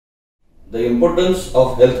The importance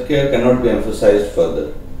of healthcare cannot be emphasized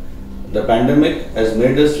further. The pandemic has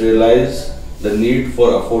made us realize the need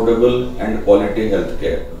for affordable and quality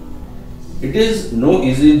healthcare. It is no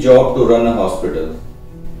easy job to run a hospital.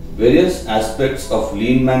 Various aspects of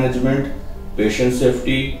lean management, patient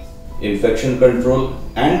safety, infection control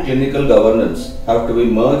and clinical governance have to be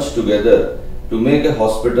merged together to make a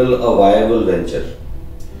hospital a viable venture.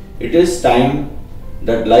 It is time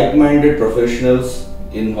that like-minded professionals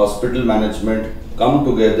in hospital management come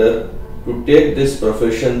together to take this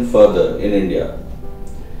profession further in India.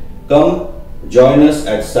 Come join us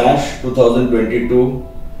at SASH 2022,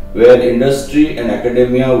 where industry and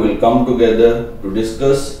academia will come together to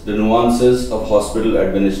discuss the nuances of hospital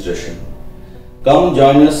administration. Come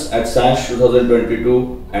join us at SASH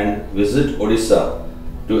 2022 and visit Odisha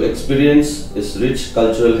to experience its rich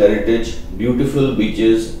cultural heritage, beautiful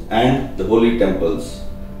beaches and the holy temples.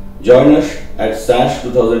 Join us at SASH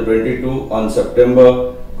 2022 on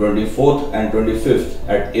September 24th and 25th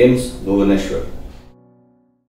at AIIMS, BHUBANESWAR.